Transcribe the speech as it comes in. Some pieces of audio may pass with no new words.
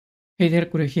Hey there,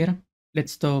 Kure here.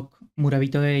 Let's talk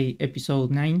Murabito Day episode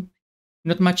 9.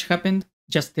 Not much happened,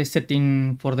 just the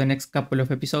setting for the next couple of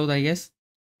episodes, I guess.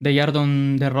 They are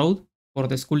on the road for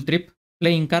the school trip,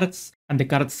 playing cards, and the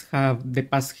cards have the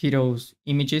past heroes'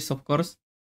 images, of course.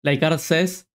 Like Art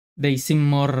says, they seem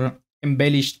more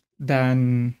embellished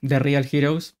than the real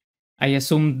heroes. I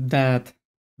assumed that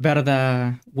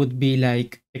Verda would be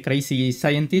like a crazy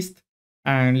scientist,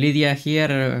 and Lydia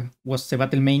here was a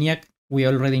battle maniac, we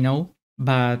already know,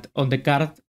 but on the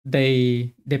card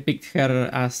they depict her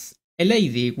as a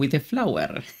lady with a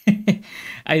flower.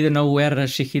 I don't know where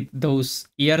she hid those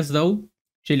ears though.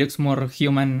 She looks more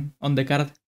human on the card.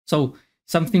 So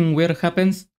something weird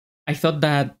happens. I thought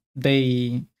that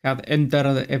they had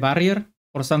entered a barrier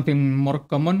or something more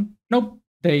common. Nope,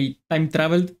 they time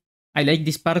traveled. I like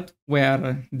this part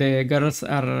where the girls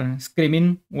are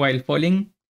screaming while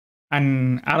falling,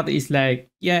 and Art is like,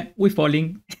 yeah, we're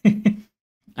falling.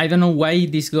 I don't know why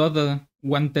this god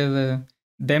wanted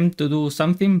them to do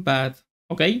something, but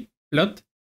okay, plot.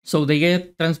 So they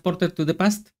get transported to the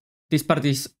past. This part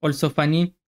is also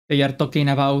funny. They are talking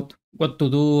about what to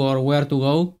do or where to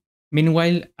go.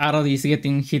 Meanwhile, Art is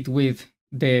getting hit with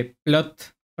the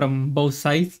plot from both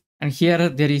sides. And here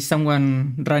there is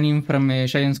someone running from a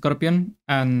giant scorpion,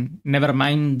 and never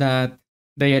mind that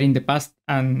they are in the past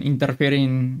and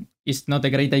interfering is not a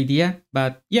great idea.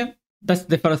 But yeah, that's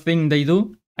the first thing they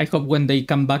do. I hope when they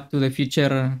come back to the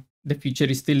future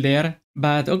is still there.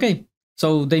 But okay,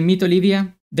 so they meet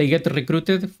Olivia. They get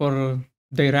recruited for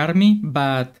their army,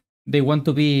 but they want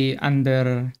to be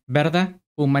under Verda,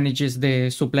 who manages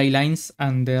the supply lines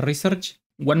and the research.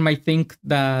 One might think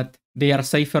that they are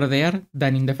safer there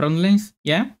than in the front lines.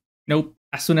 Yeah? Nope.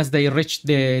 As soon as they reach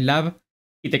the lab,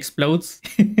 it explodes.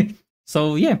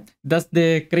 So yeah, that's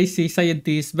the crazy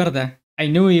scientist Verda. I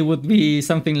knew it would be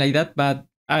something like that, but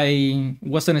I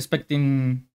wasn't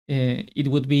expecting it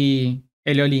would be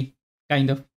a loli, kind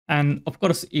of. And of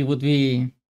course, it would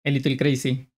be a little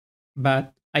crazy,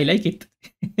 but I like it.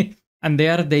 And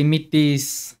there they meet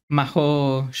this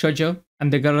Maho Shoujo,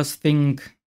 and the girls think,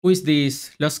 who is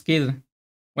this lost kid?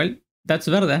 Well, that's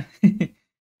Verda,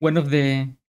 one of the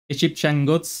Egyptian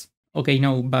gods. Okay,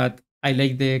 no, but I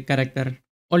like the character.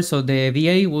 Also, the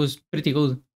VA was pretty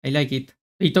good. I like it.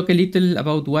 They talk a little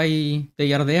about why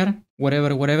they are there,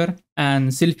 whatever,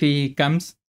 and Sylphie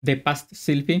comes, the past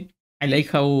Sylphie. I like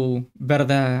how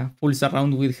Verda fools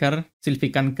around with her.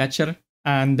 Sylphie can catch her.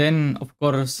 And then, of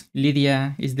course,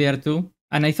 Lydia is there too.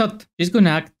 And I thought, she's gonna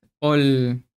act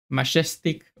all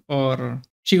majestic, or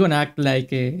she gonna act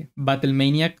like a battle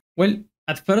maniac. Well,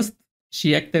 at first,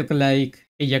 she acted like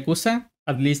a Yakuza,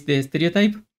 at least the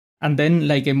stereotype, and then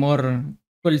like a more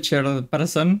cultured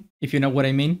person, if you know what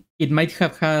I mean. It might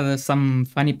have had some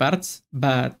funny parts,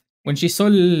 but when she's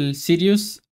all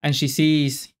serious and she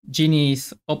sees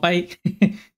Ginny's opai,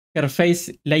 her face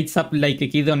lights up like a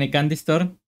kid on a candy store.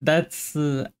 That's,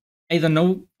 I don't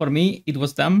know, for me, it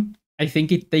was dumb. I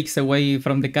think it takes away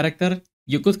from the character.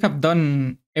 You could have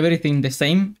done everything the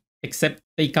same, except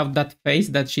take out that face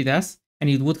that she does, and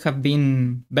it would have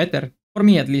been better. For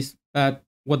me, at least. But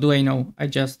what do I know? I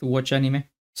just watch anime.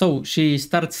 So she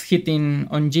starts hitting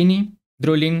on Ginny,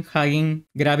 drooling, hugging,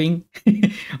 grabbing.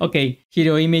 Okay,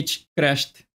 hero image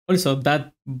crashed. Also,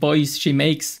 that voice she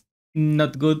makes,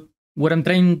 not good. What I'm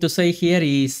trying to say here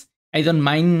is, I don't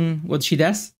mind what she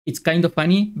does. It's kind of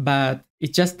funny, but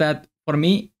it's just that for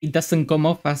me, it doesn't come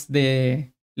off as the,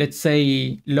 let's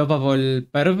say, lovable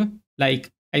perv, like,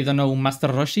 I don't know, Master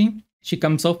Roshi. She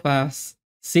comes off as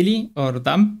silly or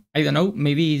dumb. I don't know,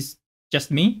 maybe it's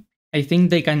just me. I think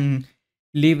they can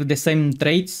leave the same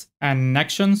traits and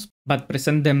actions, but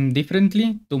present them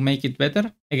differently to make it better.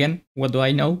 Again, what do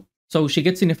I know? So she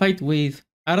gets in a fight with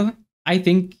Ard. I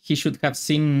think he should have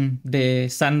seen the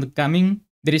sand coming.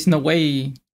 There is no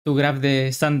way to grab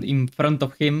the sand in front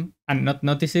of him and not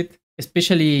notice it,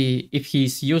 especially if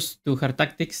he's used to her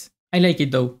tactics. I like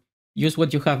it though. Use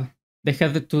what you have. The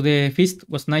head to the fist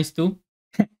was nice too.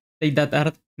 Take that,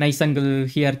 Art. Nice angle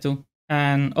here too.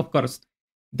 And of course,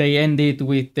 they ended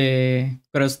with the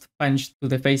crossed punch to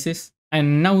the faces.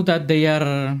 And now that they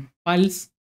are pals,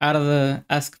 Ard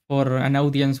asked for an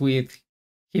audience with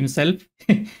himself,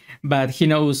 but he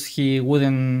knows he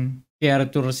wouldn't care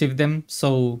to receive them,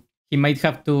 so he might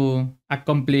have to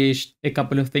accomplish a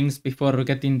couple of things before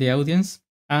getting the audience.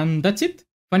 And that's it.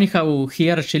 Funny how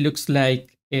here she looks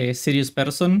like a serious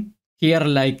person, here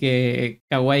like a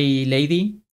kawaii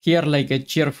lady, here like a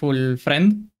cheerful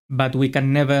friend, but we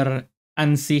can never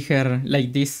unsee her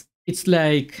like this. It's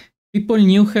like people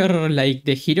knew her like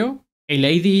the hero, a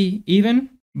lady even,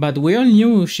 but we all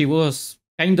knew she was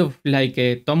kind of like a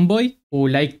tomboy who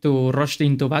liked to rush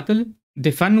into battle.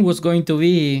 The fun was going to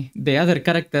be the other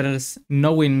characters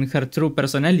knowing her true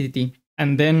personality.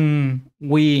 And then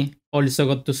we also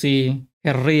got to see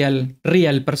her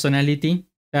real personality,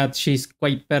 that she's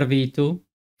quite pervy too.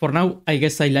 For now, I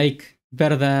guess I like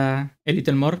Verda a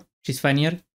little more. She's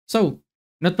funnier. So,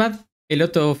 not bad. A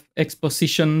lot of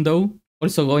exposition though.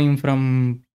 Also going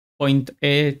from point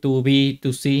A to B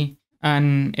to C.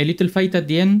 And a little fight at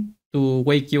the end to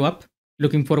wake you up.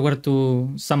 Looking forward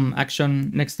to some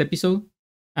action next episode.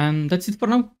 And that's it for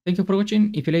now. Thank you for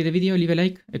watching. If you like the video, leave a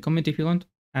like, a comment if you want,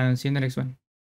 and see you in the next one.